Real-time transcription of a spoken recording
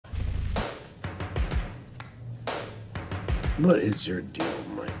What is your deal,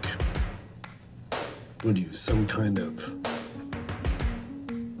 Mike? What are you, some kind of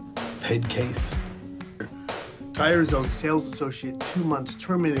head case? Tire Zone sales associate, 2 months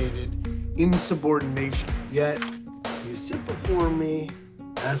terminated, insubordination. Yet, you sit before me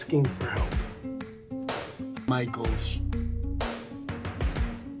asking for help. Michaels.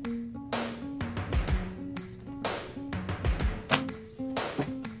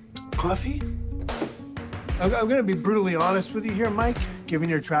 Coffee? I'm gonna be brutally honest with you here, Mike. Given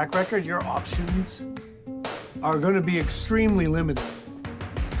your track record, your options are gonna be extremely limited.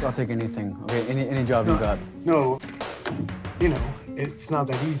 I'll take anything. Okay, any job you got. No, you know, it's not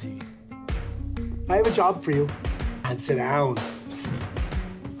that easy. I have a job for you. And sit down.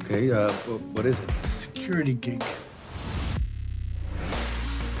 Okay, what is it? It's a security gig.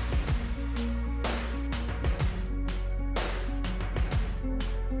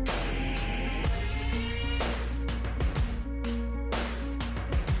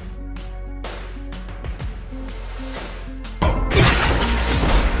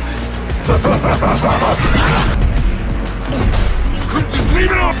 Just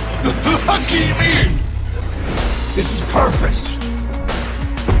leave it up! Lucky me! This is perfect!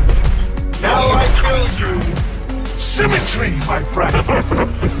 Now I kill you! Symmetry, my friend!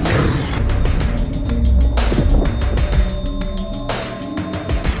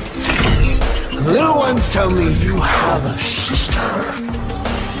 Little ones tell me you have a sister.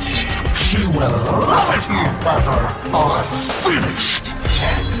 She will love it whether are finished.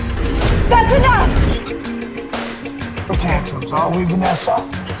 That's enough! No tantrums, are we, Vanessa?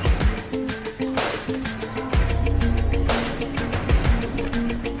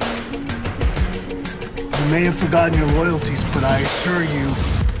 You may have forgotten your loyalties, but I assure you,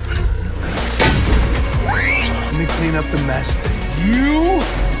 let me clean up the mess that you...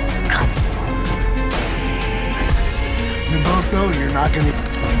 You both know you're not gonna...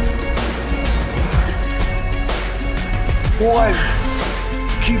 One,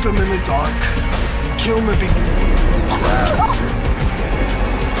 keep him in the dark. Kill him if he...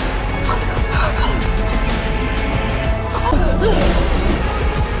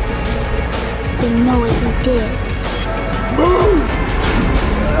 They know what you did. Move!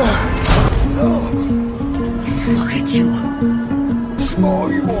 Look at you.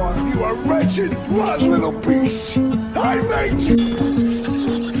 Small you are. You are wretched, rotten little beast. I made you.